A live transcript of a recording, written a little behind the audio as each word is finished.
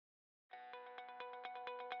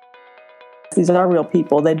These are real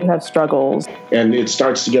people. They do have struggles. And it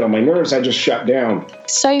starts to get on my nerves. I just shut down.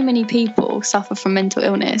 So many people suffer from mental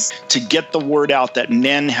illness. To get the word out that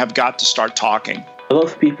men have got to start talking. A lot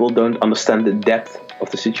of people don't understand the depth of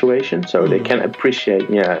the situation, so they can appreciate,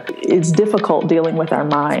 It's difficult dealing with our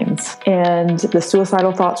minds, and the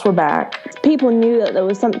suicidal thoughts were back. People knew that there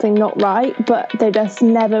was something not right, but they just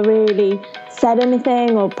never really said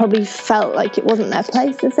anything, or probably felt like it wasn't their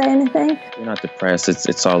place to say anything. You're not depressed,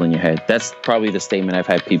 it's all in your head. That's probably the statement I've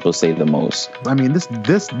had people say the most. I mean,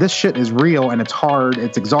 this shit is real, and it's hard,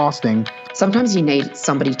 it's exhausting. Sometimes you need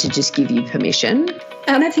somebody to just give you permission.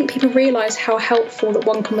 And I don't think people realise how helpful that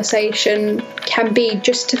one conversation can be,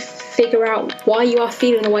 just to figure out why you are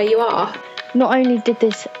feeling the way you are. Not only did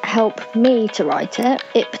this help me to write it,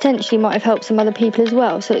 it potentially might have helped some other people as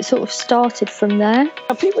well. So it sort of started from there.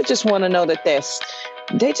 People just want to know that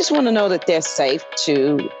they're safe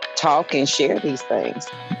to talk and share these things.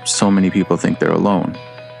 So many people think they're alone.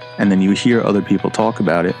 And then you hear other people talk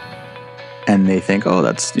about it and they think, oh,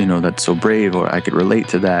 that's so brave, or I could relate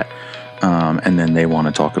to that. And then they want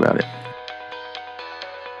to talk about it.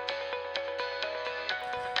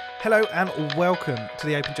 Hello and welcome to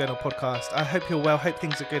the Open Journal podcast. I hope you're well, hope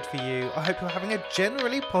things are good for you. I hope you're having a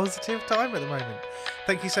generally positive time at the moment.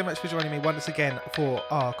 Thank you so much for joining me once again for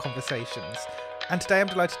our conversations. And today I'm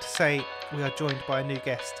delighted to say we are joined by a new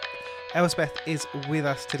guest. Elspeth is with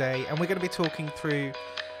us today, and we're going to be talking through,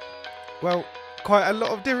 well, quite a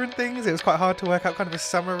lot of different things. It was quite hard to work out kind of a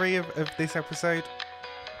summary of this episode.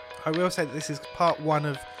 I will say that this is part one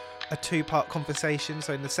of a two-part conversation.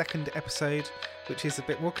 So in the second episode, which is a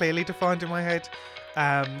bit more clearly defined in my head,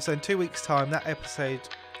 so in 2 weeks' time, that episode,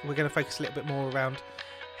 we're going to focus a little bit more around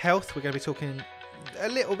health. We're going to be talking a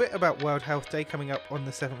little bit about World Health Day coming up on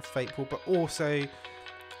the 7th of April, but also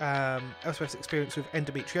Elspeth's experience with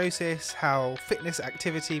endometriosis, how fitness,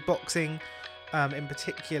 activity, boxing in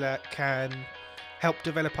particular can help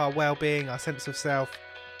develop our well-being, our sense of self,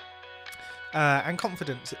 and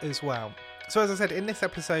confidence as well. So as I said, in this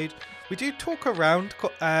episode, we do talk around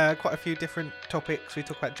quite a few different topics. We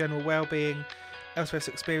talk about general well-being, Elspeth's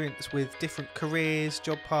experience with different careers,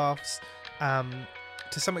 job paths,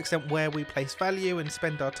 to some extent where we place value and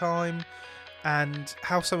spend our time, and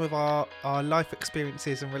how some of our life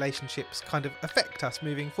experiences and relationships kind of affect us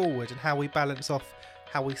moving forward, and how we balance off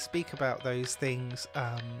how we speak about those things,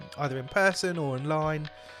 either in person or online.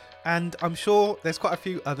 And I'm sure there's quite a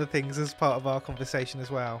few other things as part of our conversation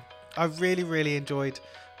as well. I've really, really enjoyed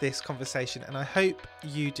this conversation, and I hope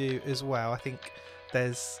you do as well. I think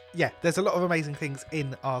there's a lot of amazing things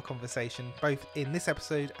in our conversation, both in this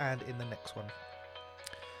episode and in the next one.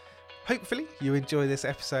 Hopefully you enjoy this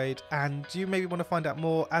episode, and you maybe want to find out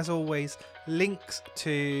more. As always, links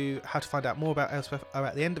to how to find out more about Elspeth are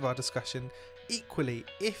at the end of our discussion. Equally,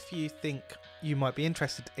 if you think you might be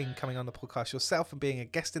interested in coming on the podcast yourself and being a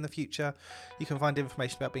guest in the future, you can find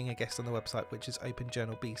information about being a guest on the website, which is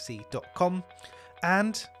openjournalbc.com.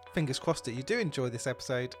 And fingers crossed that you do enjoy this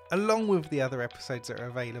episode, along with the other episodes that are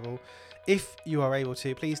available. If you are able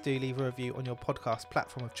to, please do leave a review on your podcast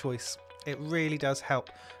platform of choice. It really does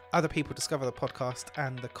help other people discover the podcast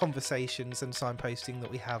and the conversations and signposting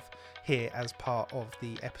that we have here as part of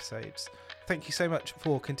the episodes. Thank you so much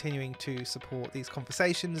for continuing to support these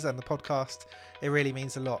conversations and the podcast. It really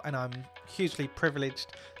means a lot, and I'm hugely privileged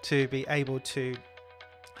to be able to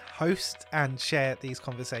host and share these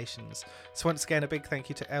conversations. So once again, a big thank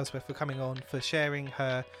you to Elspeth for coming on, for sharing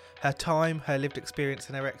her time, her lived experience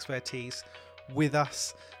and her expertise with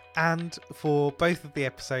us, and for both of the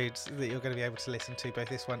episodes that you're going to be able to listen to, both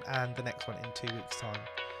this one and the next one in 2 weeks' time.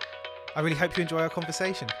 I really hope you enjoy our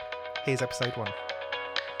conversation. Here's episode 1.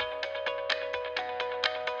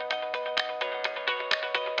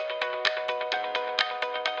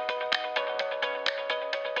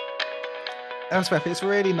 Elspeth, it's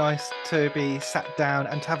really nice to be sat down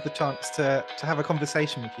and to have the chance to have a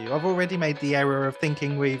conversation with you. I've already made the error of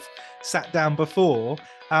thinking we've sat down before,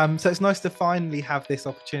 so it's nice to finally have this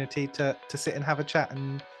opportunity to sit and have a chat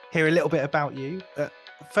and hear a little bit about you.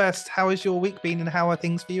 First, how has your week been, and how are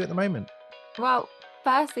things for you at the moment? Well,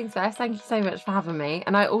 first things first, thank you so much for having me.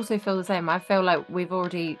 And I also feel the same. I feel like we've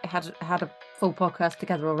already had a full podcast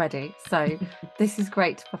together already, so this is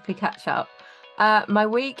great to properly catch up. My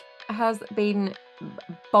week has been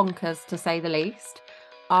bonkers, to say the least.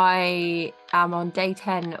 I am on day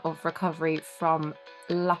 10 of recovery from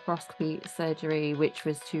laparoscopy surgery, which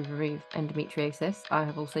was to remove endometriosis. I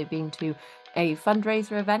have also been to a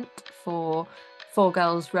fundraiser event for 4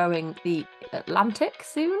 girls rowing the Atlantic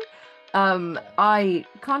soon. I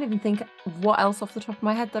can't even think what else off the top of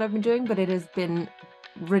my head that I've been doing, but it has been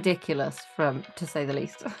ridiculous, to say the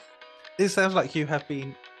least. It sounds like you have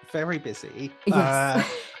been very busy. Yes.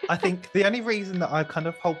 I think the only reason that I kind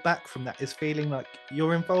of hold back from that is feeling like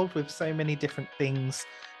you're involved with so many different things.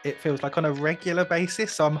 It feels like on a regular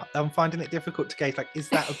basis. So I'm finding it difficult to gauge, like, is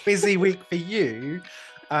that a busy week for you?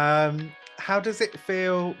 How does it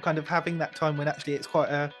feel kind of having that time when actually it's quite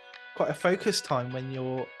a focused time, when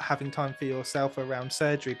you're having time for yourself around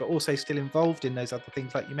surgery, but also still involved in those other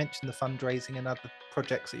things, like you mentioned, the fundraising and other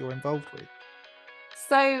projects that you're involved with?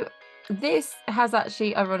 So this has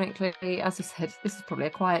actually, ironically, as you said, this is probably a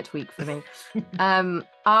quiet week for me.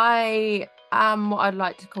 I am what I'd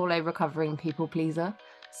like to call a recovering people pleaser.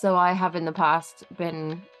 So I have in the past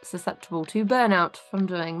been susceptible to burnout from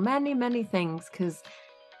doing many, many things, because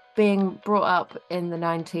being brought up in the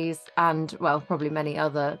 90s and, well, probably many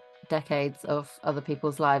other decades of other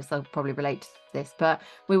people's lives, they'll probably relate to this, but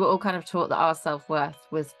we were all kind of taught that our self-worth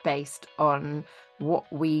was based on what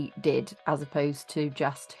we did as opposed to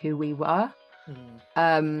just who we were.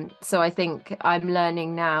 So I think I'm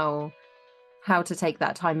learning now how to take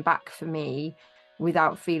that time back for me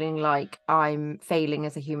without feeling like I'm failing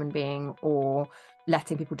as a human being or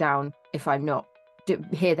letting people down if I'm not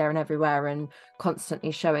here, there and everywhere, and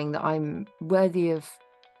constantly showing that I'm worthy of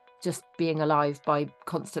just being alive by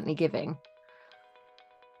constantly giving.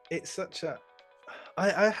 It's such a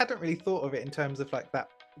I hadn't really thought of it in terms of like that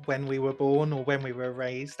when we were born or when we were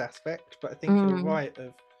raised aspect, but I think you're right,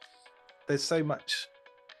 of there's so much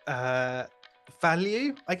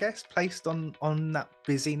value, I guess, placed on that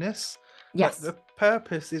busyness. Yes. Like the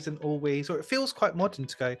purpose isn't always, or it feels quite modern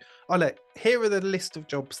to go, oh look, here are the list of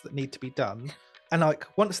jobs that need to be done, and like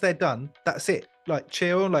once they're done, that's it. Like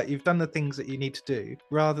chill, like you've done the things that you need to do,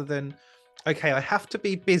 rather than, okay, I have to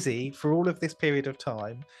be busy for all of this period of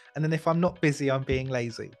time, and then if I'm not busy, I'm being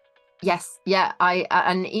lazy. Yes, yeah,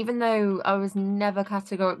 and even though I was never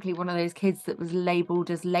categorically one of those kids that was labelled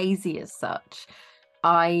as lazy as such,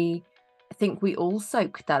 I think we all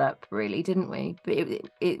soaked that up, really, didn't we? But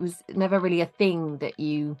it was never really a thing that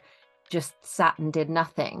you just sat and did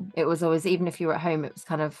nothing. It was always, even if you were at home, it was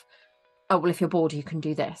kind of, oh, well, if you're bored, you can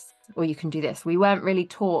do this, or you can do this. We weren't really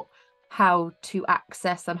taught how to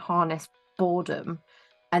access and harness boredom.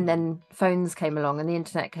 And then phones came along and the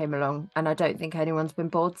internet came along, and I don't think anyone's been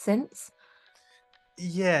bored since.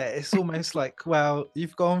 Yeah, it's almost like, well,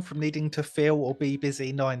 you've gone from needing to feel or be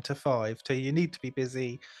busy 9 to 5 to you need to be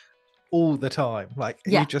busy all the time. Like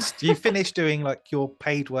you finish doing like your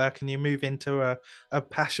paid work and you move into a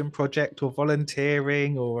passion project or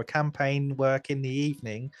volunteering or a campaign work in the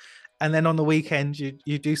evening, and then on the weekend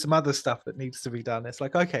you do some other stuff that needs to be done. It's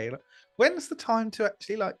like, okay, when's the time to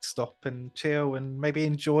actually like stop and chill and maybe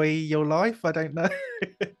enjoy your life? I don't know.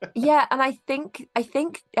 Yeah, and I think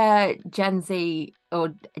Gen Z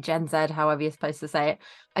or Gen Z, however you're supposed to say it,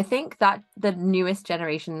 I think that the newest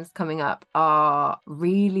generations coming up are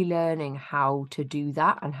really learning how to do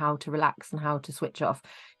that and how to relax and how to switch off,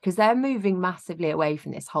 because they're moving massively away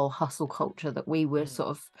from this whole hustle culture that we were sort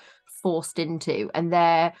of forced into, and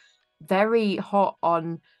they're very hot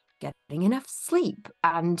on getting enough sleep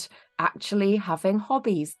and actually having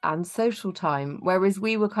hobbies and social time, whereas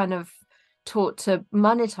we were kind of taught to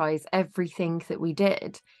monetize everything that we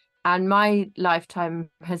did. And my lifetime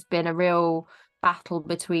has been a real battle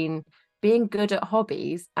between being good at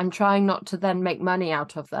hobbies and trying not to then make money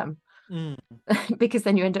out of them. Because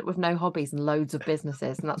then you end up with no hobbies and loads of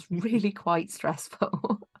businesses, and that's really quite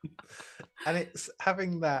stressful. And it's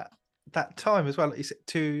having that time as well, like you said,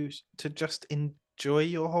 to just enjoy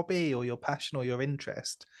your hobby or your passion or your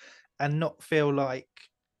interest, and not feel like,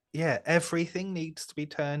 yeah, everything needs to be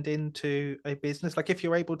turned into a business. Like if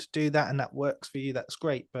you're able to do that and that works for you, that's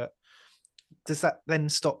great, but does that then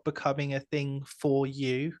stop becoming a thing for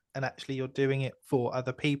you and actually you're doing it for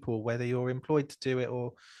other people, whether you're employed to do it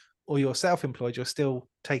or you're self-employed? You're still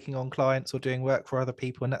taking on clients or doing work for other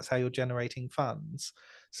people, and that's how you're generating funds.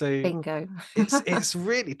 So bingo. it's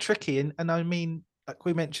really tricky, and I mean, like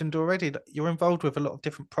we mentioned already, that you're involved with a lot of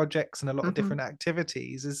different projects and a lot of different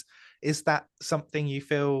activities. Is that something you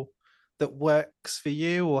feel that works for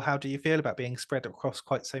you, or how do you feel about being spread across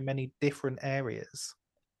quite so many different areas?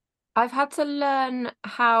 I've had to learn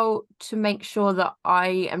how to make sure that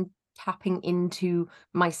I am tapping into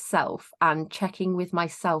myself and checking with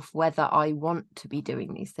myself whether I want to be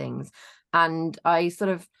doing these things. And I sort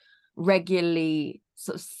of regularly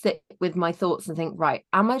sort of sit with my thoughts and think, right,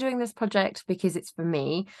 am I doing this project because it's for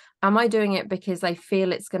me? Am I doing it because I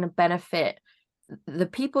feel it's going to benefit the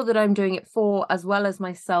people that I'm doing it for, as well as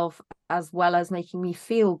myself, as well as making me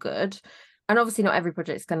feel good? And obviously not every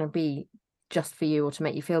project is going to be just for you or to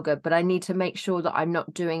make you feel good, but I need to make sure that I'm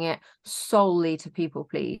not doing it solely to people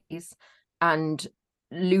please and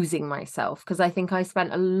losing myself, because I think I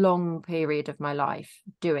spent a long period of my life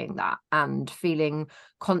doing that and feeling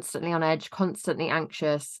constantly on edge, constantly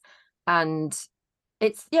anxious. And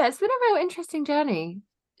it's been a real interesting journey,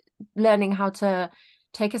 learning how to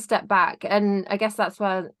take a step back. And I guess that's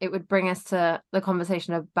where it would bring us to the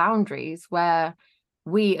conversation of boundaries, where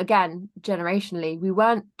we, again, generationally, we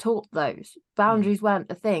weren't taught those. Boundaries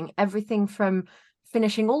weren't a thing. Everything from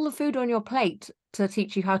finishing all the food on your plate to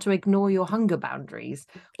teach you how to ignore your hunger boundaries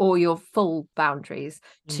or your full boundaries,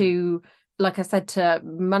 to, like I said, to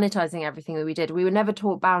monetizing everything that we did. We were never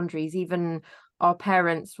taught boundaries. Even our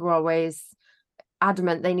parents were always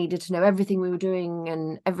adamant they needed to know everything we were doing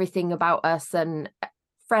and everything about us and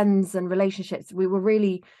friends and relationships. We were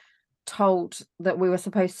really told that we were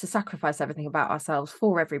supposed to sacrifice everything about ourselves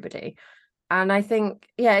for everybody. And I think,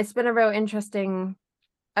 it's been a real interesting,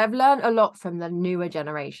 I've learned a lot from the newer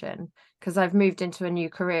generation, because I've moved into a new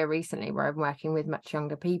career recently where I'm working with much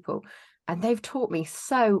younger people, and they've taught me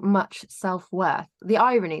so much self-worth. The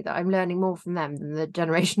irony that I'm learning more from them than the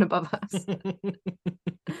generation above us.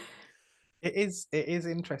 It is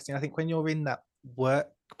interesting. I think when you're in that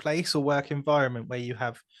workplace or work environment where you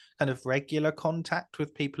have kind of regular contact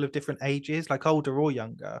with people of different ages, like older or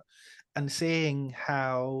younger, and seeing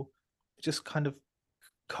how just kind of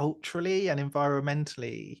culturally and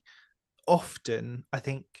environmentally, often I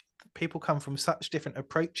think people come from such different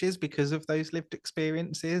approaches because of those lived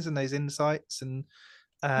experiences and those insights. And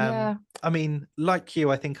I mean, like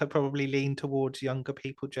you, I think I probably lean towards younger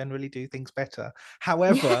people generally do things better.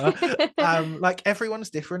 However, like,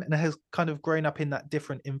 everyone's different and has kind of grown up in that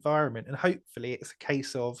different environment. And hopefully it's a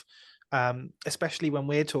case of, especially when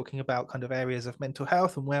we're talking about kind of areas of mental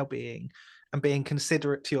health and well-being and being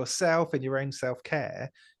considerate to yourself and your own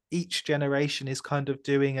self-care, each generation is kind of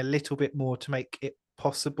doing a little bit more to make it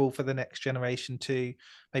possible for the next generation to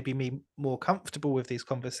maybe be more comfortable with these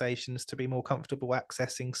conversations, to be more comfortable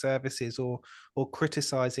accessing services or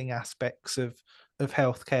criticizing aspects of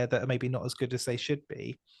healthcare that are maybe not as good as they should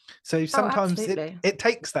be. So sometimes it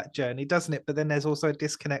takes that journey, doesn't it? But then there's also a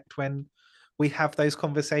disconnect when we have those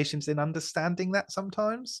conversations in understanding that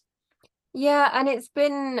sometimes. Yeah, and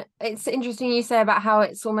it's interesting you say about how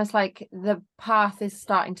it's almost like the path is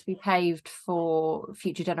starting to be paved for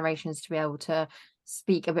future generations to be able to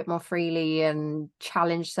speak a bit more freely and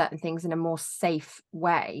challenge certain things in a more safe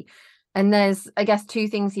way. And there's, I guess, two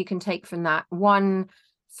things you can take from that. One,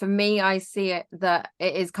 for me, I see it that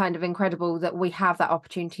it is kind of incredible that we have that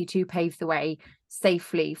opportunity to pave the way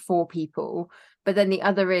safely for people. But then the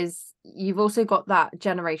other is you've also got that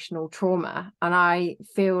generational trauma. And I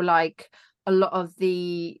feel like a lot of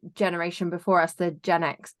the generation before us, the Gen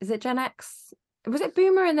X, is it Gen X? Was it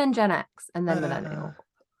Boomer and then Gen X and then Millennial?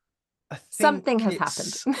 Something has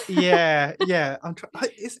happened. yeah.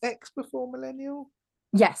 Is X before Millennial?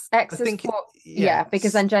 Yes, X is before. Yeah,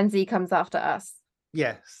 because then Gen Z comes after us.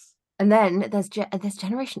 Yes. And then there's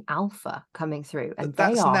Generation Alpha coming through, and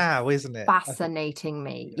that's they are now, isn't it? Fascinating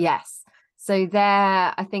me. Yeah. Yes. So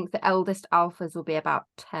I think the eldest alphas will be about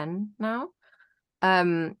 10 now.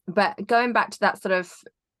 But going back to that sort of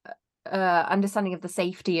understanding of the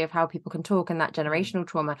safety of how people can talk and that generational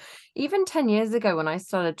trauma, even 10 years ago when I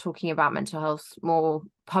started talking about mental health more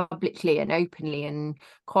publicly and openly and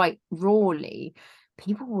quite rawly,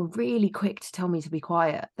 people were really quick to tell me to be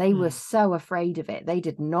quiet. They were so afraid of it. They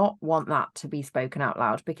did not want that to be spoken out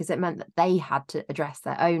loud because it meant that they had to address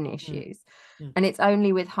their own issues. And it's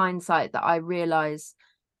only with hindsight that I realized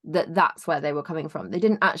that that's where they were coming from. They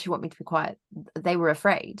didn't actually want me to be quiet. They were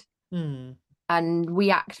afraid. And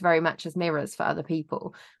we act very much as mirrors for other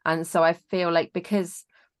people. And so I feel like because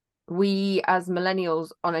we as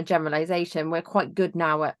millennials, on a generalization, we're quite good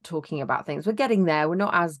now at talking about things. We're getting there. We're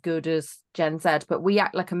not as good as Gen Z, but we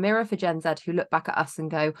act like a mirror for Gen Z, who look back at us and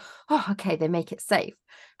go, oh, okay, they make it safe.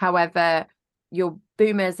 However, your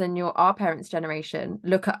boomers and our parents' generation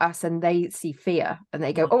look at us and they see fear and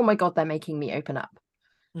they go, oh my God, they're making me open up.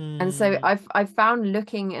 And so I've found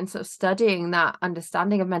looking and sort of studying that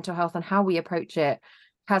understanding of mental health and how we approach it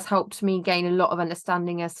has helped me gain a lot of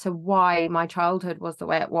understanding as to why my childhood was the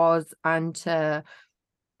way it was, and to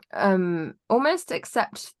almost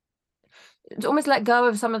let go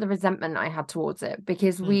of some of the resentment I had towards it,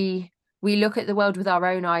 because we look at the world with our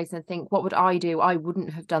own eyes and think, what would I do? I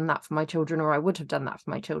wouldn't have done that for my children, or I would have done that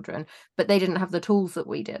for my children, but they didn't have the tools that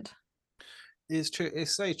we did. It's true.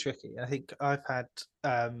 It's so tricky. I think I've had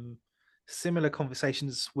similar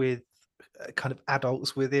conversations with kind of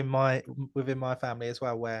adults within my family as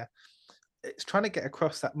well, where it's trying to get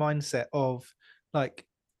across that mindset of like,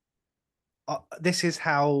 this is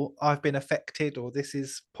how I've been affected, or this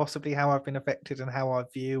is possibly how I've been affected and how I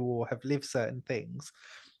view or have lived certain things.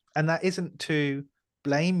 And that isn't to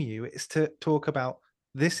blame you, it's to talk about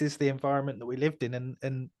this is the environment that we lived in,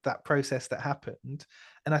 and that process that happened.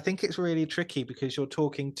 And I think it's really tricky because you're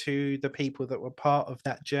talking to the people that were part of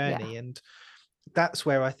that journey. And that's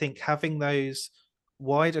where I think having those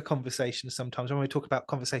wider conversations, sometimes when we talk about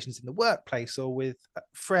conversations in the workplace or with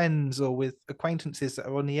friends or with acquaintances that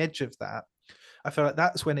are on the edge of that, I feel like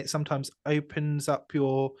that's when it sometimes opens up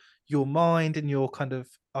your mind and your kind of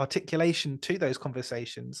articulation to those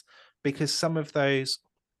conversations, because some of those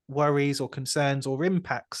worries or concerns or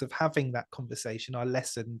impacts of having that conversation are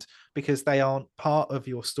lessened because they aren't part of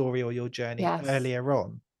your story or your journey earlier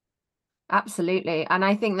on. Absolutely. And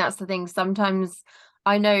I think that's the thing. Sometimes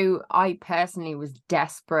I know I personally was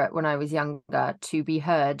desperate when I was younger to be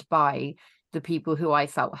heard by the people who I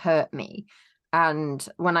felt hurt me. And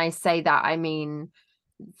when I say that, I mean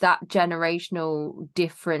that generational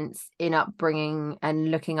difference in upbringing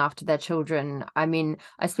and looking after their children. I mean,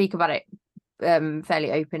 I speak about it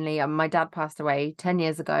fairly openly. My dad passed away 10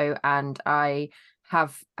 years ago, and I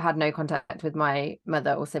have had no contact with my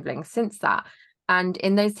mother or siblings since that. And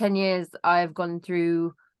in those 10 years, I've gone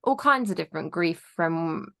through all kinds of different grief,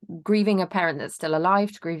 from grieving a parent that's still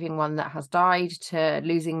alive to grieving one that has died, to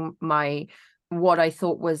losing what I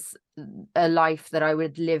thought was a life that I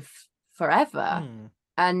would live forever.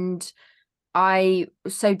 And I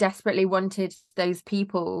so desperately wanted those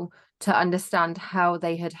people to understand how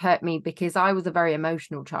they had hurt me, because I was a very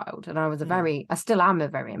emotional child, and I still am a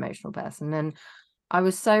very emotional person. And I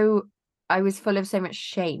was full of so much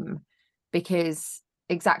shame, because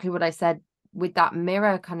exactly what I said with that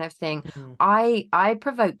mirror kind of thing, I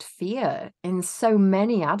provoked fear in so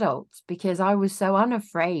many adults because I was so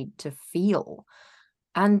unafraid to feel.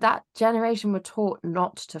 And that generation were taught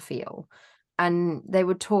not to feel, and they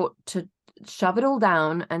were taught to shove it all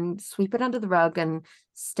down and sweep it under the rug and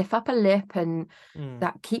stiff up a lip and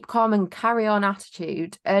that keep calm and carry on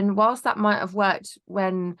attitude. And whilst that might have worked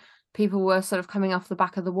when people were sort of coming off the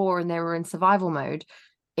back of the war and they were in survival mode,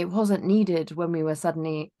 it wasn't needed when we were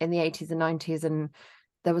suddenly in the 80s and 90s, and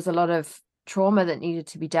there was a lot of trauma that needed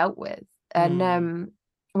to be dealt with. And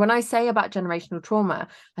when I say about generational trauma,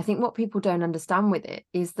 I think what people don't understand with it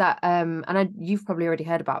is that, you've probably already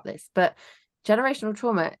heard about this, but generational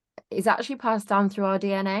trauma is actually passed down through our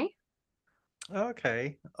DNA.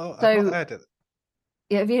 Okay. Oh, So, I've not heard it.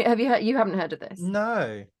 Have you heard? You haven't heard of this?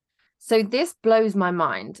 No. So this blows my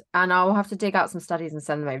mind, and I'll have to dig out some studies and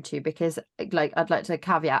send them over to you, because I'd like to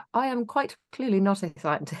caveat, I am quite clearly not a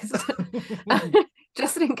scientist,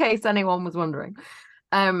 just in case anyone was wondering.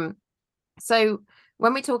 So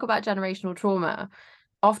when we talk about generational trauma,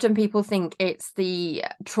 often people think it's the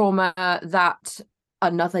trauma that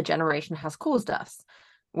another generation has caused us,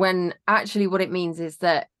 when actually what it means is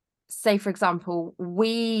that, say, for example,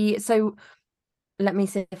 let me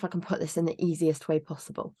see if I can put this in the easiest way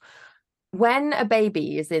possible. When a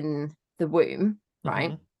baby is in the womb,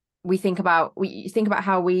 right, we think about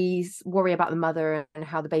how we worry about the mother and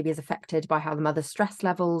how the baby is affected by how the mother's stress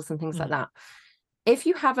levels and things like that. If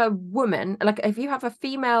you have a woman, like if you have a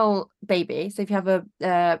female baby, so if you have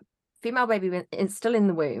a female baby still in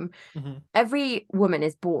the womb, every woman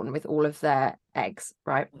is born with all of their eggs,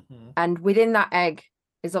 right? And within that egg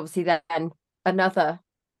is obviously then another.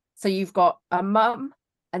 So you've got a mum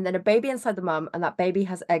and then a baby inside the mum, and that baby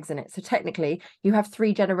has eggs in it. So technically you have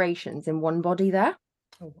 3 generations in one body there.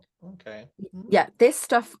 Oh, okay. Yeah, this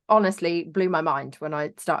stuff honestly blew my mind when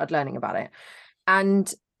I started learning about it.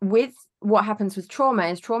 And with what happens with trauma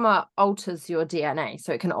is trauma alters your DNA.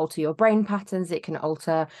 So it can alter your brain patterns. It can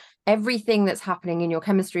alter everything that's happening in your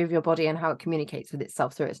chemistry of your body and how it communicates with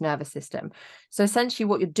itself through its nervous system. So essentially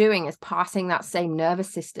what you're doing is passing that same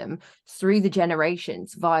nervous system through the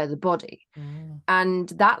generations via the body. And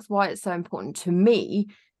that's why it's so important to me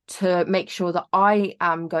to make sure that I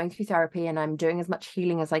am going through therapy and I'm doing as much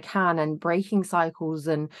healing as I can and breaking cycles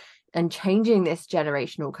and changing this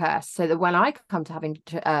generational curse, so that when I come to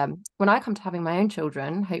having my own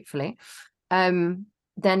children, hopefully,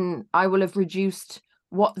 then I will have reduced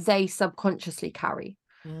what they subconsciously carry.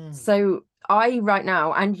 So I right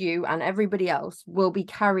now, and you and everybody else, will be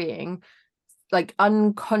carrying like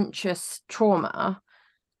unconscious trauma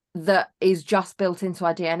that is just built into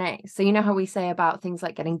our DNA. So you know how we say about things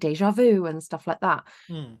like getting deja vu and stuff like that.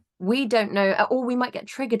 We don't know, or we might get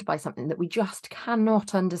triggered by something that we just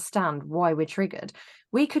cannot understand why we're triggered.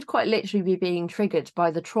 We could quite literally be being triggered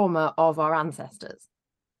by the trauma of our ancestors.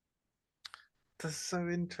 That's so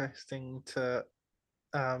interesting to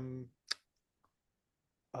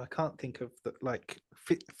I can't think of the like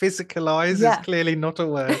physicalize is Yeah. clearly not a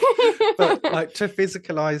word, but like to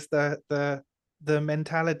physicalize the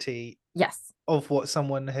mentality Yes. of what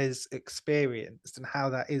someone has experienced and how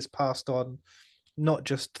that is passed on, not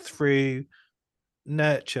just through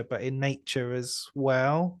nurture but in nature as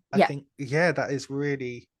well. I Yeah. think that is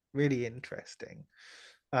really, really interesting.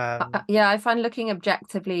 Yeah, I find looking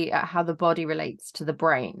objectively at how the body relates to the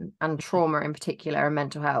brain and trauma in particular and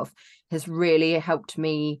mental health has really helped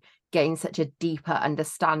me gain such a deeper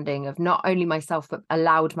understanding of not only myself, but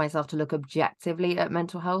allowed myself to look objectively at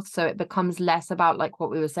mental health. So it becomes less about like what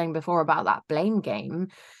we were saying before about that blame game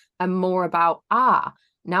and more about,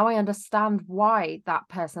 now I understand why that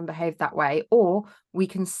person behaved that way. Or we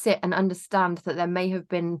can sit and understand that there may have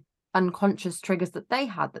been unconscious triggers that they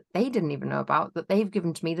had that they didn't even know about, that they've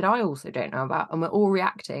given to me that I also don't know about, and we're all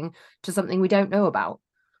reacting to something we don't know about.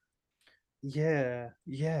 Yeah,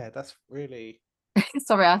 that's really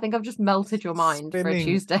Sorry, I think I've just melted your mind for a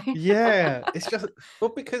Tuesday. Yeah, it's just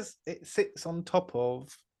because it sits on top of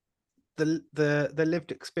the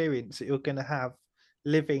lived experience that you're going to have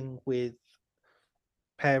living with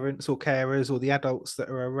parents or carers or the adults that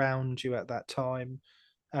are around you at that time,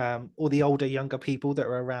 or the older younger people that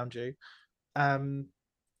are around you, and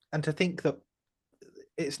to think that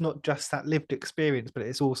it's not just that lived experience but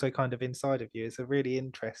it's also kind of inside of you is a really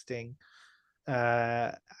interesting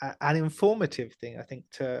and informative thing, I think,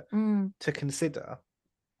 to consider.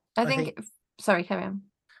 I think sorry, carry on.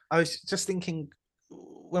 I was just thinking,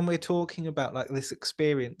 when we're talking about like this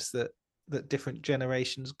experience that different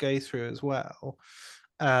generations go through as well,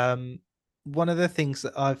 one of the things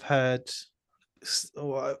that I've heard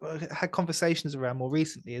or I had conversations around more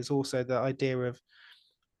recently is also the idea of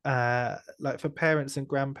like for parents and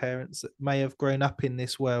grandparents that may have grown up in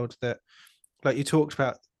this world that, like you talked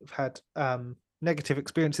about, have had negative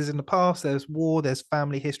experiences in the past. There's war, there's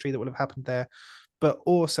family history that would have happened there, but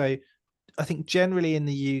also I think generally in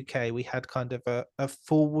the UK we had kind of a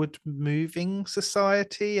forward moving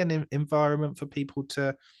society and environment for people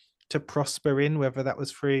to prosper in, whether that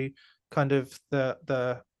was through kind of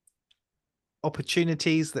the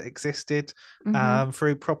opportunities that existed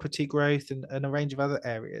through property growth and a range of other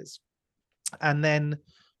areas. And then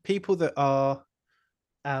people that are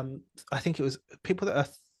I think it was people that are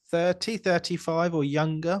 30, 35 or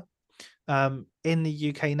younger in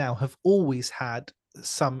the UK now have always had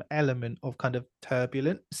some element of kind of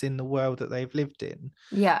turbulence in the world that they've lived in.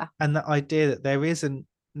 Yeah. And that idea that there isn't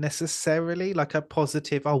necessarily like a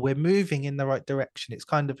positive, we're moving in the right direction. It's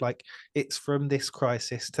kind of like it's from this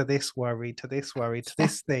crisis to this worry to this worry to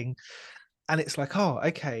this thing. And it's like,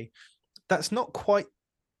 okay, that's not quite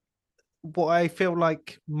what I feel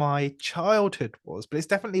like my childhood was, but it's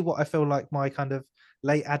definitely what I feel like my kind of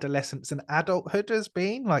late adolescence and adulthood has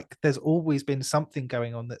been. Like there's always been something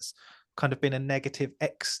going on that's kind of been a negative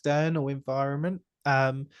external environment,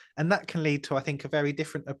 and that can lead to, I think, a very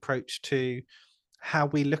different approach to how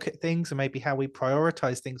we look at things and maybe how we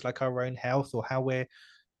prioritize things like our own health or how we're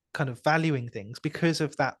kind of valuing things because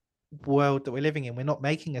of that world that we're living in. We're not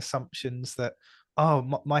making assumptions that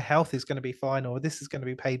my health is going to be fine, or this is going to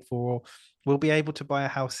be paid for, or we'll be able to buy a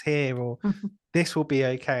house here, or this will be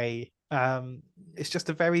okay. It's just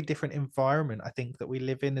a very different environment, I think, that we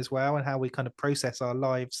live in as well, and how we kind of process our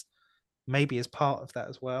lives maybe as part of that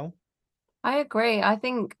as well. I agree. I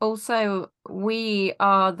think also we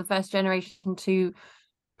are the first generation to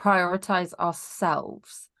prioritize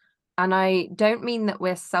ourselves. And I don't mean that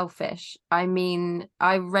we're selfish. I mean,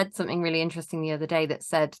 I read something really interesting the other day that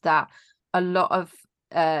said that a lot of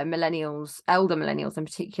millennials, elder millennials in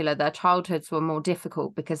particular, their childhoods were more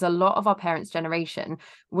difficult because a lot of our parents' generation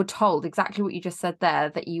were told exactly what you just said there,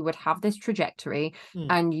 that you would have this trajectory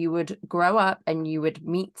and you would grow up and you would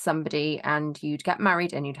meet somebody and you'd get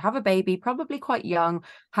married and you'd have a baby, probably quite young,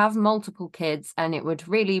 have multiple kids, and it would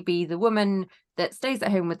really be the woman that stays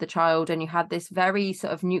at home with the child, and you had this very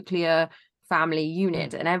sort of nuclear family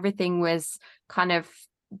unit and everything was kind of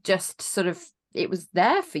just sort of, it was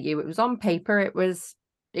there for you, it was on paper, it was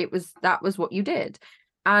that was what you did.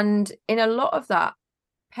 And in a lot of that,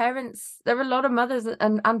 parents, there are a lot of mothers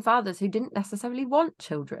and fathers who didn't necessarily want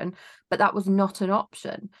children, but that was not an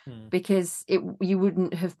option because you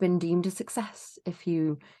wouldn't have been deemed a success if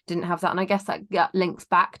you didn't have that. And I guess that links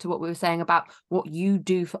back to what we were saying about what you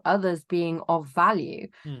do for others being of value.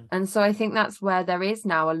 And so I think that's where there is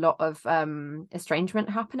now a lot of estrangement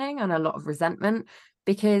happening and a lot of resentment,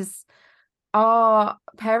 because our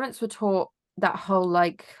parents were taught that whole,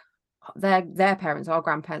 like, their parents, our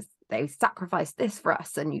grandparents, they sacrificed this for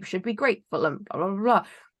us and you should be grateful and blah, blah, blah, blah.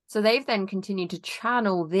 So they've then continued to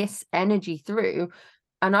channel this energy through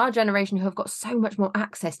and our generation who have got so much more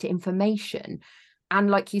access to information. And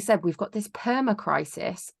like you said, we've got this perma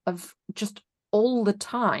crisis of just all the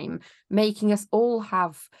time making us all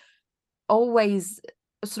have always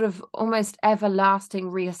sort of almost everlasting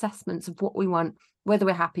reassessments of what we want, whether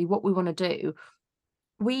we're happy, what we want to do.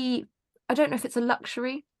 I don't know if it's a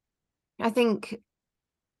luxury. I think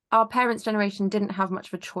our parents' generation didn't have much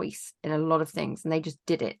of a choice in a lot of things, and they just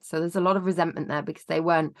did it. So there's a lot of resentment there because they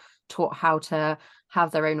weren't taught how to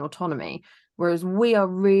have their own autonomy. Whereas we are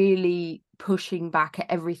really pushing back at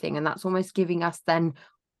everything, and that's almost giving us then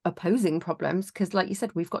opposing problems because, like you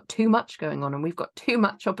said, we've got too much going on and we've got too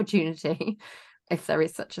much opportunity, if there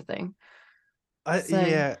is such a thing. I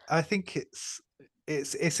think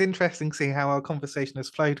it's interesting to see how our conversation has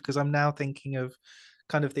flowed, because I'm now thinking of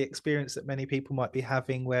kind of the experience that many people might be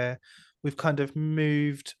having where we've kind of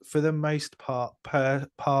moved for the most part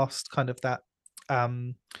past kind of that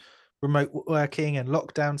remote working and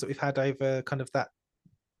lockdowns that we've had over kind of that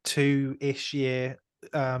 2-ish year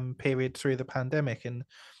period through the pandemic. And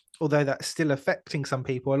although that's still affecting some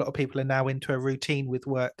people, a lot of people are now into a routine with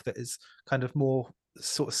work that is kind of more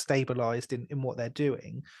sort of stabilized in what they're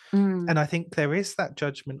doing. And I think there is that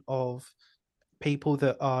judgment of people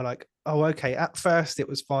that are like, oh, okay, at first it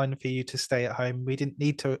was fine for you to stay at home. We didn't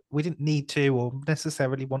need to or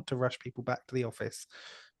necessarily want to rush people back to the office.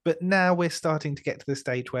 But now we're starting to get to the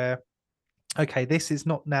stage where, okay, this is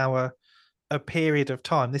not now a period of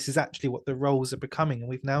time. This is actually what the roles are becoming. And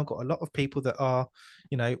we've now got a lot of people that are,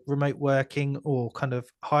 remote working or kind of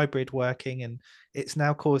hybrid working. And it's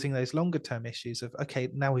now causing those longer term issues of, okay,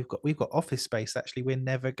 now we've got office space actually we're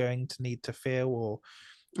never going to need to fill, or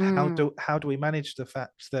how do we manage the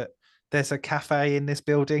fact that there's a cafe in this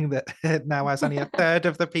building that now has only a third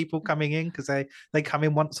of the people coming in because they come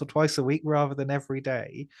in once or twice a week rather than every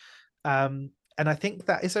day. And I think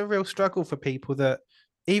that is a real struggle for people, that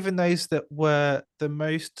even those that were the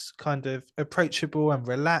most kind of approachable and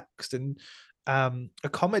relaxed and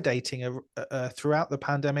accommodating throughout the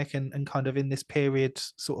pandemic and kind of in this period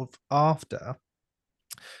sort of after,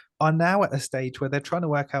 are now at a stage where they're trying to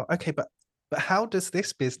work out, okay, but how does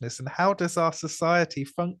this business and how does our society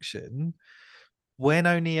function when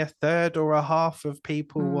only a third or a half of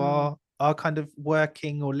people are kind of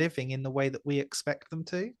working or living in the way that we expect them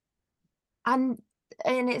to? And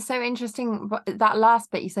it's so interesting that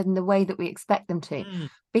last bit you said, in the way that we expect them to,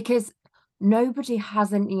 because nobody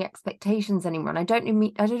has any expectations anymore. And I don't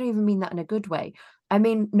even mean that in a good way. I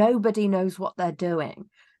mean, nobody knows what they're doing.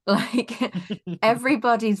 Like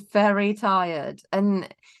everybody's very tired, and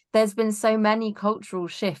there's been so many cultural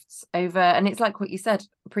shifts over, and it's like what you said,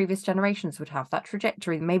 previous generations would have that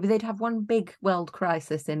trajectory. Maybe they'd have one big world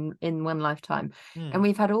crisis in one lifetime. And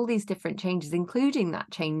we've had all these different changes, including that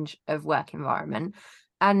change of work environment.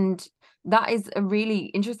 And that is a really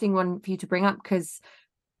interesting one for you to bring up, because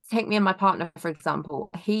take me and my partner, for example.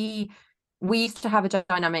 We used to have a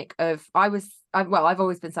dynamic of I've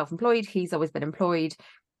always been self-employed, he's always been employed.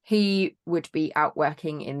 He would be out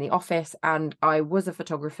working in the office, and I was a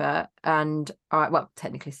photographer, and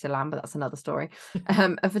technically still am, but that's another story.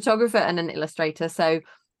 A photographer and an illustrator. So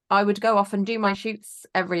I would go off and do my shoots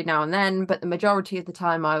every now and then, but the majority of the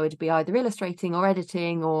time I would be either illustrating or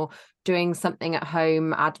editing or doing something at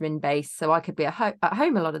home, admin based. So I could be at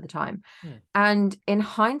home a lot of the time. And in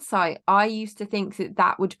hindsight, I used to think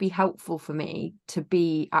that would be helpful for me to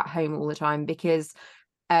be at home all the time, because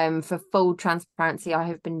for full transparency, I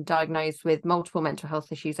have been diagnosed with multiple mental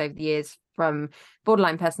health issues over the years, from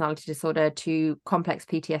borderline personality disorder to complex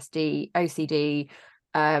PTSD, OCD,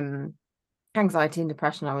 anxiety and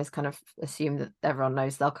depression. I always kind of assume that everyone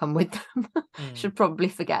knows they'll come with them. Should probably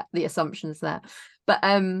forget the assumptions there. But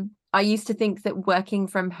I used to think that working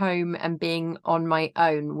from home and being on my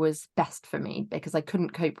own was best for me, because I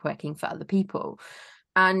couldn't cope working for other people.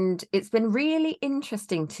 And it's been really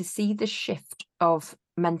interesting to see the shift of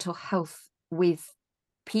mental health with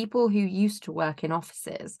people who used to work in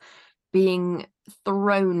offices being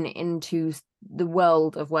thrown into the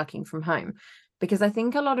world of working from home, because I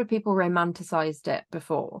think a lot of people romanticized it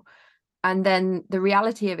before. And then the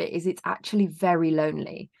reality of it is it's actually very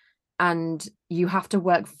lonely, and you have to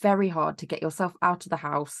work very hard to get yourself out of the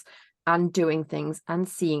house and doing things and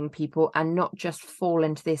seeing people, and not just fall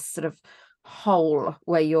into this sort of hole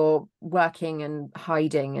where you're working and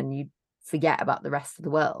hiding and you forget about the rest of the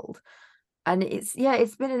world. And it's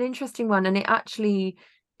been an interesting one. And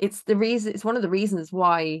it's one of the reasons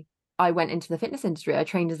why I went into the fitness industry. I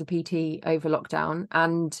trained as a PT over lockdown,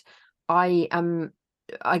 and I can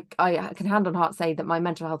hand on heart say that my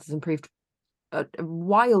mental health has improved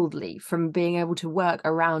wildly from being able to work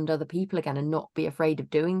around other people again and not be afraid of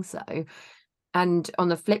doing so. And on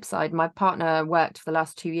the flip side, my partner worked for the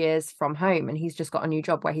last 2 years from home, and he's just got a new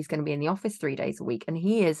job where he's going to be in the office 3 days a week. And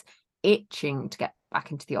he is itching to get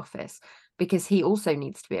back into the office because he also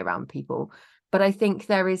needs to be around people. But I think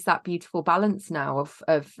there is that beautiful balance now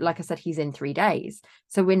of like I said, he's in 3 days.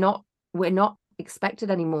 So we're not expected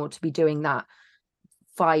anymore to be doing that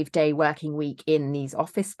 5-day working week in these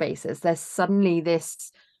office spaces. There's suddenly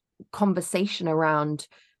this conversation around,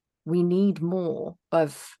 we need more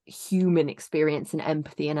of human experience and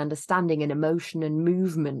empathy and understanding and emotion and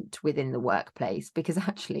movement within the workplace, because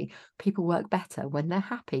actually people work better when they're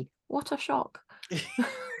happy. What a shock.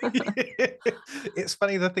 It's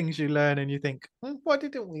funny the things you learn and you think, why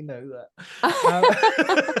didn't we know that?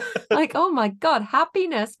 Like, oh my God,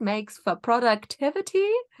 happiness makes for productivity.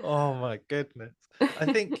 Oh my goodness.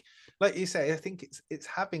 I think, like you say, I think it's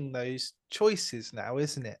having those choices now,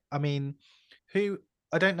 isn't it? I mean,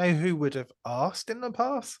 I don't know who would have asked in the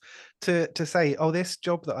past to say, oh, this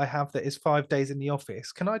job that I have that is 5 days in the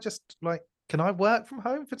office, can I work from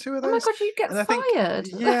home for 2 of those? Oh my God, you get fired.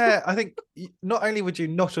 Yeah, I think not only would you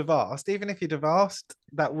not have asked, even if you'd have asked,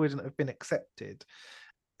 that wouldn't have been accepted.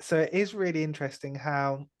 So it is really interesting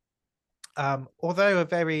how, although a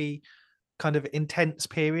very kind of intense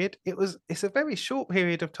period, it's a very short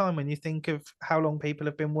period of time when you think of how long people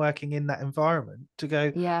have been working in that environment, to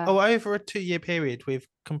go, oh, over a 2-year period, we've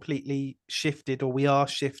completely shifted, or we are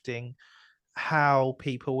shifting how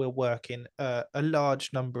people will work in a large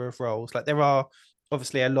number of roles. Like, there are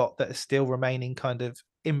obviously a lot that are still remaining kind of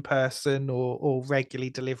in person or regularly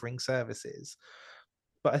delivering services,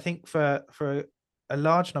 but I think for a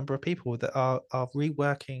large number of people that are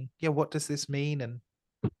reworking, what does this mean? And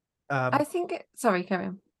I think sorry, carry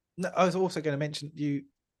on. No, I was also going to mention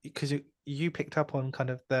because you picked up on kind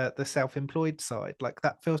of the self-employed side. Like,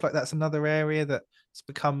 that feels like that's another area that's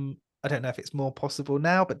become, I don't know if it's more possible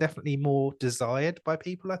now, but definitely more desired by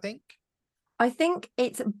people, I think. I think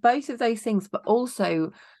it's both of those things, but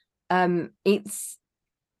also it's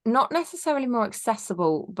not necessarily more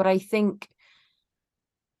accessible, but I think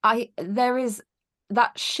there is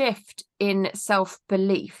that shift in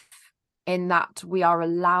self-belief, in that we are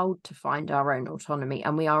allowed to find our own autonomy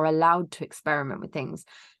and we are allowed to experiment with things.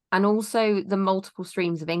 And also the multiple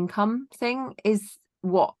streams of income thing is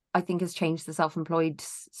what I think has changed the self-employed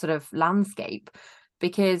sort of landscape.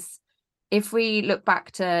 Because if we look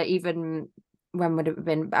back to even, when would it have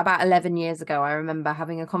been, about 11 years ago, I remember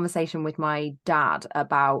having a conversation with my dad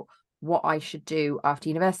about what I should do after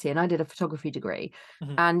university. And I did a photography degree,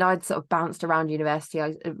 and I'd sort of bounced around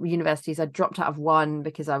universities. I dropped out of one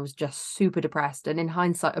because I was just super depressed. And in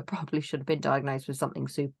hindsight, I probably should have been diagnosed with something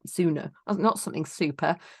sooner. Not something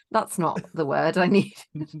super. That's not the word I need.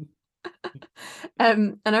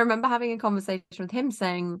 And I remember having a conversation with him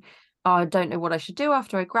saying, oh, I don't know what I should do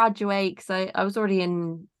after I graduate, because I was already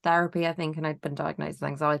in therapy, I think, and I'd been diagnosed with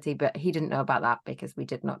anxiety, but he didn't know about that because we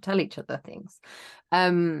did not tell each other things.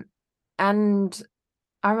 And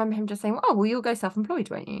I remember him just saying, oh, well, you'll go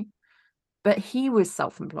self-employed, won't you? But he was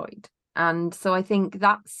self-employed. And so I think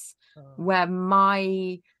that's where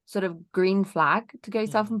my sort of green flag to go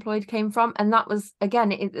self-employed came from. And that was,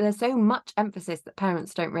 again, there's so much emphasis that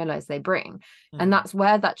parents don't realize they bring. And that's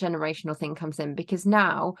where that generational thing comes in, because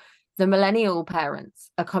now the millennial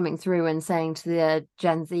parents are coming through and saying to the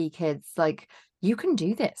Gen Z kids, like, you can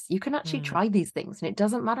do this. You can actually try these things. And it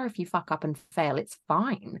doesn't matter if you fuck up and fail. It's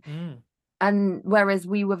fine. And whereas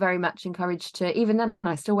we were very much encouraged to, even then,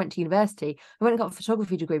 I still went to university. I went and got a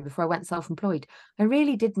photography degree before I went self-employed. I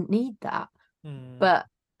really didn't need that. But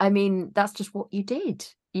I mean, that's just what you did.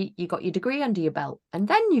 You got your degree under your belt, and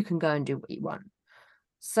then you can go and do what you want.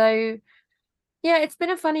 So yeah, it's been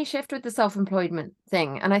a funny shift with the self-employment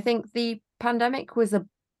thing. And I think the pandemic was a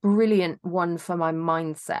brilliant one for my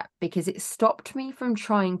mindset, because it stopped me from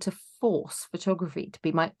trying to force photography to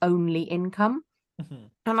be my only income.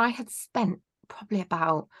 And I had spent probably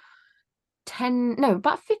about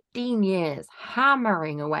 15 years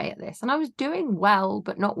hammering away at this. And I was doing well,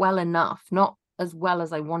 but not well enough, not as well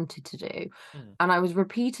as I wanted to do. And I was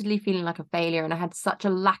repeatedly feeling like a failure, and I had such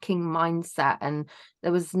a lacking mindset, and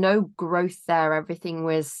there was no growth there. I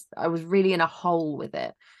was really in a hole with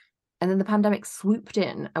it. And then the pandemic swooped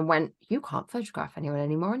in and went, you can't photograph anyone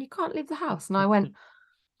anymore, and you can't leave the house. And I went,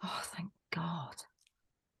 oh, thank God.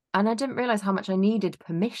 And I didn't realize how much I needed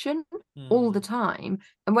permission all the time.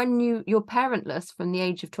 And when you're parentless from the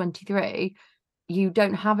age of 23, you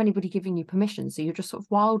don't have anybody giving you permission. So you're just sort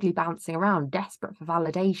of wildly bouncing around, desperate for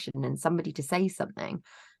validation and somebody to say something.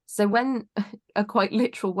 So when a quite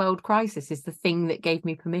literal world crisis is the thing that gave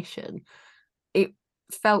me permission, it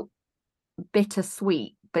felt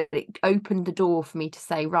bittersweet, but it opened the door for me to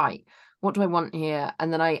say, right, what do I want here?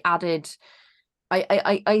 And then I added,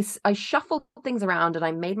 I shuffled things around, and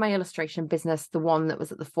I made my illustration business the one that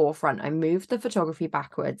was at the forefront. I moved the photography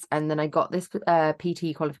backwards, and then I got this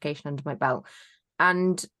PT qualification under my belt.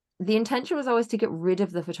 And the intention was always to get rid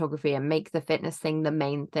of the photography and make the fitness thing the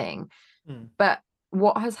main thing. But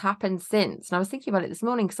what has happened since, and I was thinking about it this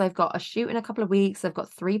morning, because I've got a shoot in a couple of weeks, I've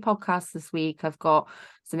got 3 podcasts this week, I've got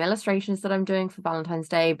some illustrations that I'm doing for Valentine's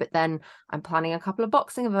Day, but then I'm planning a couple of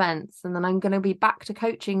boxing events, and then I'm going to be back to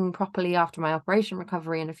coaching properly after my operation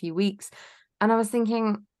recovery in a few weeks. And I was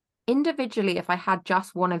thinking, individually, if I had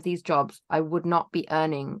just one of these jobs, I would not be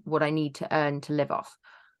earning what I need to earn to live off.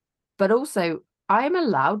 But also, I'm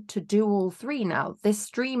allowed to do all 3 now. This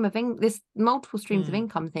stream of this multiple streams of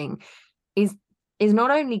income thing is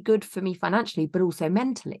not only good for me financially, but also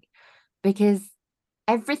mentally, because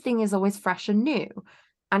everything is always fresh and new,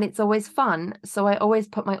 and it's always fun. So I always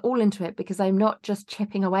put my all into it, because I'm not just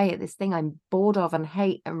chipping away at this thing I'm bored of and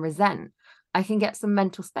hate and resent. I can get some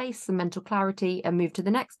mental space, some mental clarity, and move to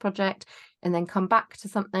the next project, and then come back to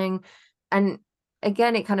something. And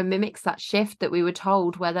again, it kind of mimics that shift that we were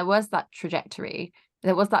told, where there was that trajectory,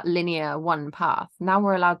 there was that linear one path. Now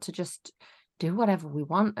we're allowed to just do whatever we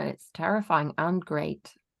want, and it's terrifying and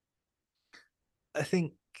great. I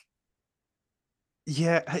think,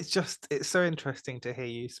 yeah, it's so interesting to hear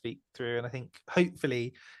you speak through, and I think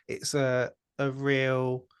hopefully it's a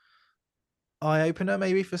real eye-opener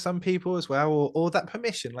maybe for some people as well, or that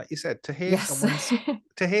permission, like you said, to hear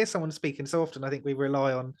someone speaking. So often I think we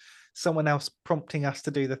rely on someone else prompting us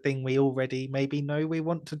to do the thing we already maybe know we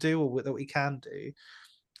want to do, or that we can do,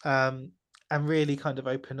 and really kind of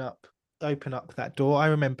open up that door. I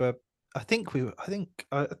remember, I think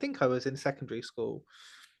I was in secondary school,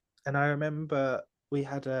 and I remember we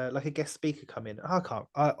had a guest speaker come in.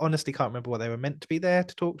 I honestly can't remember what they were meant to be there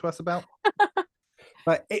to talk to us about.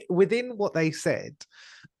 But within what they said,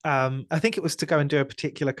 I think it was to go and do a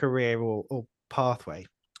particular career or pathway.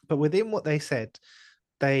 But within what they said,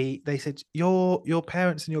 they said your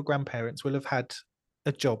parents and your grandparents will have had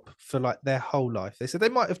a job for like their whole life. They said they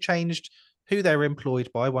might have changed who they're employed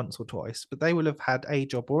by once or twice, but they will have had a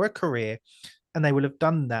job or a career, and they will have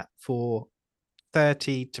done that for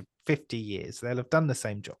 30 to 50 years. They'll have done the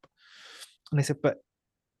same job. And they said, but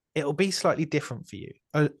it'll be slightly different for you.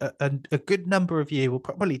 A good number of you will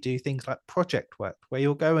probably do things like project work, where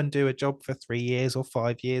you'll go and do a job for 3 years or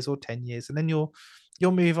 5 years or 10 years, and then you'll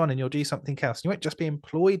move on and you'll do something else. You won't just be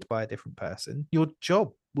employed by a different person. Your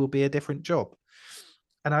job will be a different job.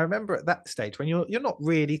 And I remember at that stage, when you're not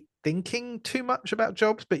really thinking too much about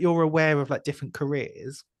jobs, but you're aware of like different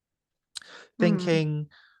careers, thinking,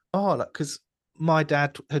 because my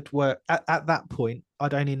dad had worked at that point.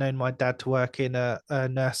 I'd only known my dad to work in a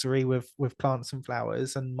nursery with plants and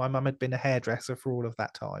flowers, and my mum had been a hairdresser for all of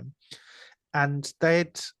that time. And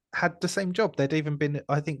they'd had the same job. They'd even been,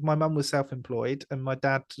 I think my mum was self-employed, and my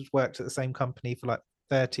dad worked at the same company for like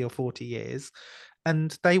 30 or 40 years.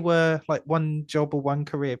 And they were like one job or one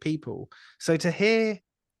career people. So to hear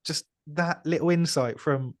just that little insight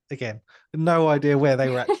from, again, no idea where they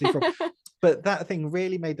were actually from, but that thing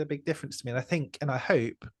really made a big difference to me. And I think, and I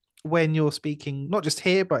hope, when you're speaking, not just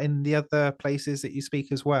here, but in the other places that you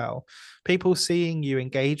speak as well, people seeing you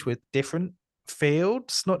engage with different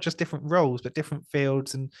fields, not just different roles, but different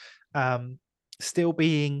fields, and still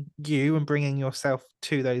being you and bringing yourself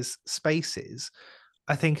to those spaces,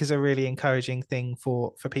 I think is a really encouraging thing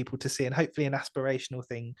for people to see, and hopefully an aspirational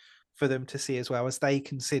thing for them to see as well, as they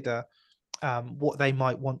consider what they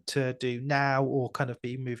might want to do now or kind of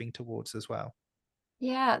be moving towards as well.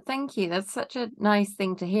 Yeah, thank you. That's such a nice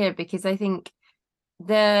thing to hear, because I think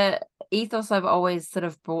the ethos I've always sort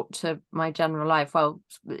of brought to my general life, well,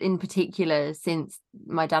 in particular since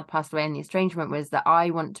my dad passed away in the estrangement, was that I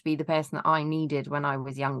want to be the person that I needed when I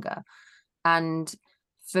was younger. And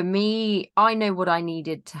for me, I know what I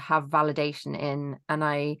needed to have validation in, and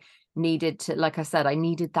I needed to, like I said, I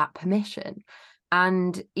needed that permission.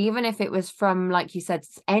 And even if it was from, like you said,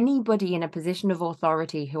 anybody in a position of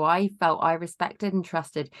authority who I felt I respected and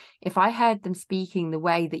trusted, if I heard them speaking the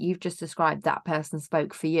way that you've just described that person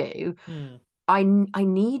spoke for you, I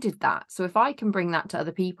needed that. So if I can bring that to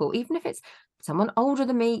other people, even if it's someone older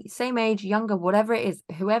than me, same age, younger, whatever it is,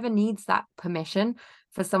 whoever needs that permission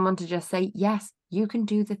for someone to just say, yes, you can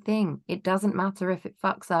do the thing. It doesn't matter if it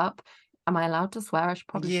fucks up. Am I allowed to swear? I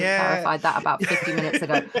probably should have clarified that about 50 minutes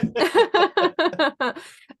ago.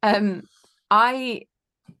 I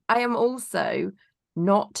am also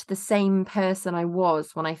not the same person I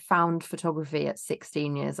was when I found photography at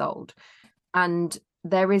 16 years old. And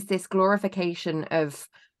there is this glorification of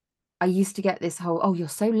I used to get this whole, oh, you're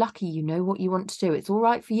so lucky, you know what you want to do. It's all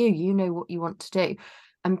right for you. You know what you want to do.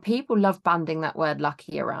 And people love banding that word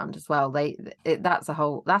lucky around as well.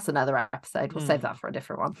 That's another episode. We'll save that for a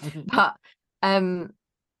different one. But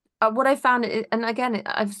what I found, and again,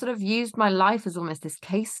 I've sort of used my life as almost this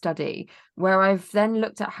case study where I've then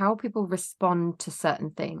looked at how people respond to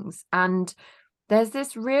certain things. And there's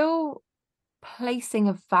this real placing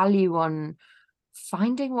of value on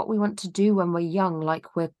finding what we want to do when we're young, like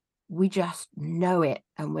we just know it,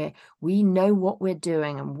 and we know what we're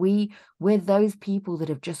doing, and we're those people that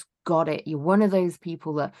have just got it. You're one of those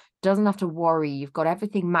people that doesn't have to worry. You've got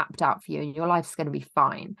everything mapped out for you and your life's going to be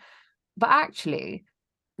fine. But actually,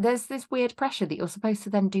 there's this weird pressure that you're supposed to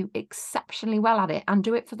then do exceptionally well at it and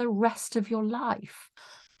do it for the rest of your life.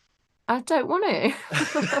 I don't want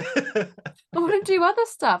to. I want to do other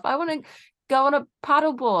stuff. I want to go on a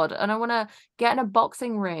paddleboard, and I want to get in a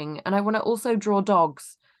boxing ring, and I want to also draw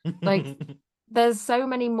dogs. Like, there's so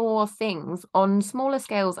many more things on smaller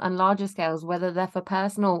scales and larger scales, whether they're for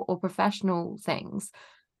personal or professional things.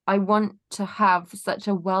 I want to have such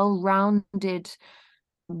a well-rounded,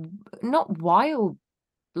 not wild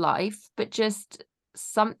life, but just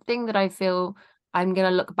something that I feel I'm going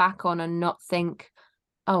to look back on and not think,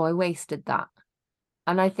 oh, I wasted that.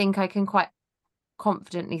 And I think I can quite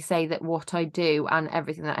confidently say that what I do and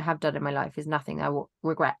everything that I have done in my life is nothing I will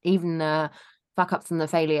regret. Even the fuck ups and the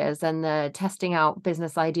failures and the testing out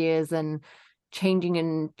business ideas and changing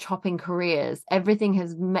and chopping careers, everything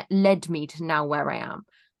has led me to now where I am.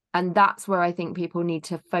 And that's where I think people need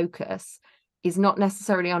to focus, is not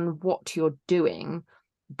necessarily on what you're doing,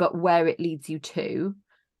 but where it leads you to.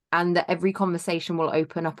 And that every conversation will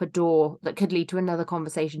open up a door that could lead to another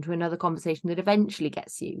conversation that eventually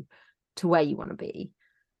gets you to where you want to be.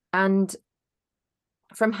 And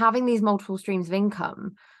from having these multiple streams of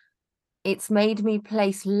income, it's made me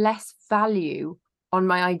place less value on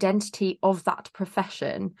my identity of that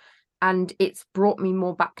profession, and it's brought me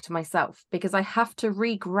more back to myself, because I have to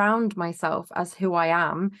reground myself as who I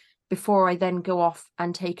am before I then go off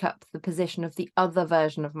and take up the position of the other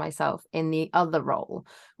version of myself in the other role.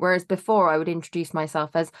 Whereas before I would introduce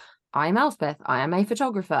myself as, I'm Elspeth, I am a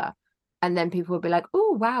photographer. And then people would be like,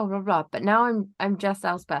 oh, wow, blah, blah. But now I'm just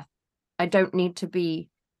Elspeth. I don't need to be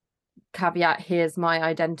caveat, here's my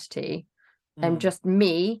identity. I'm just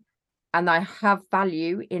me, and I have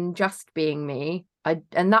value in just being me.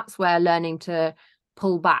 And that's where learning to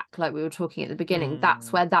pull back, like we were talking at the beginning,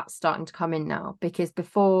 that's where that's starting to come in now. Because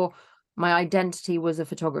before, my identity was a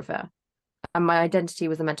photographer, and my identity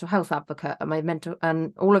was a mental health advocate,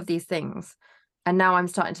 and all of these things. And now I'm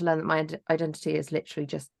starting to learn that my identity is literally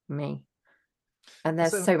just me. And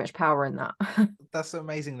there's so much power in that. That's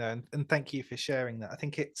amazing, though, and thank you for sharing that. I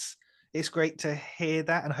think it's great to hear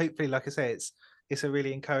that, and hopefully, like I say, it's a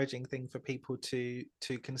really encouraging thing for people to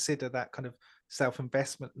consider that kind of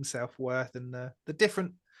self-investment and self-worth, and the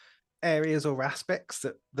different areas or aspects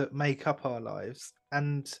that make up our lives,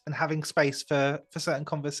 and having space for certain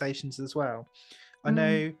conversations as well. I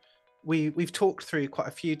know we've talked through quite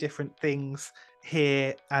a few different things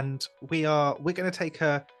here, and we're going to take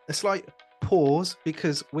a slight pause,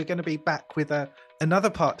 because we're going to be back with another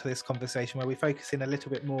part to this conversation where we focus in a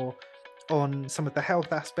little bit more on some of the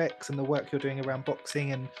health aspects and the work you're doing around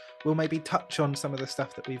boxing, and we'll maybe touch on some of the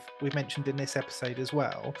stuff that we've mentioned in this episode as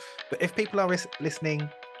well. But if people are listening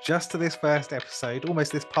just to this first episode,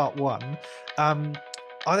 almost this part one,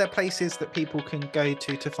 are there places that people can go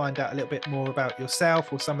to find out a little bit more about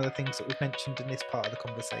yourself or some of the things that we've mentioned in this part of the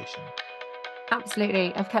conversation?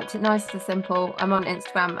 Absolutely. I've kept it nice and simple. I'm on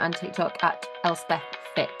Instagram and TikTok at Elspeth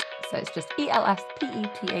Fit. So it's just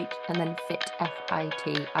ELSPETH and then fit,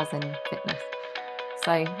 FIT, as in fitness.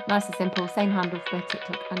 So nice and simple. Same handle for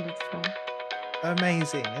TikTok and Instagram.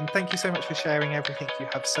 Amazing. And thank you so much for sharing everything you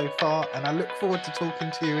have so far. And I look forward to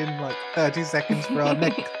talking to you in like 30 seconds for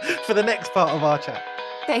for the next part of our chat.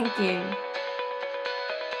 Thank you.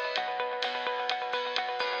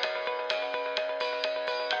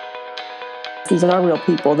 These are real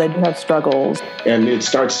people. They do have struggles. And it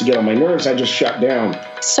starts to get on my nerves. I just shut down.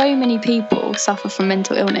 So many people suffer from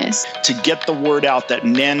mental illness. To get the word out that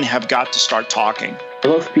men have got to start talking. A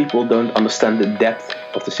lot of people don't understand the depth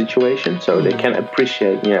of the situation, so they can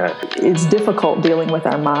appreciate, It's difficult dealing with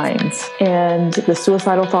our minds, and the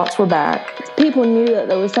suicidal thoughts were back. People knew that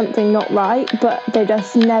there was something not right, but they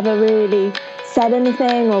just never really said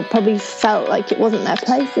anything, or probably felt like it wasn't their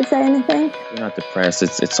place to say anything. You're not depressed.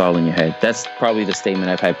 It's all in your head. That's probably the statement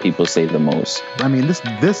I've had people say the most. I mean,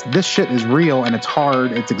 this shit is real, and it's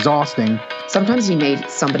hard. It's exhausting. Sometimes you need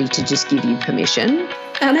somebody to just give you permission.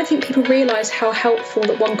 And I don't think people realise how helpful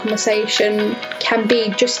that one conversation can be,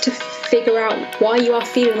 be just to figure out why you are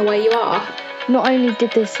feeling the way you are. Not only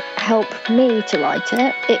did this help me to write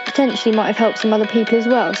it, it potentially might have helped some other people as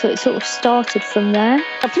well. So it sort of started from there.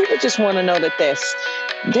 People just want to know that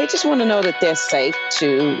they're safe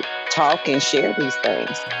to talk and share these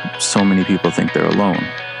things. So many people think they're alone.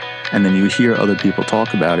 And then you hear other people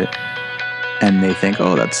talk about it and they think,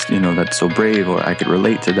 oh, that's so brave, or I could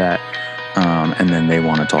relate to that. And then they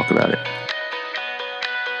want to talk about it.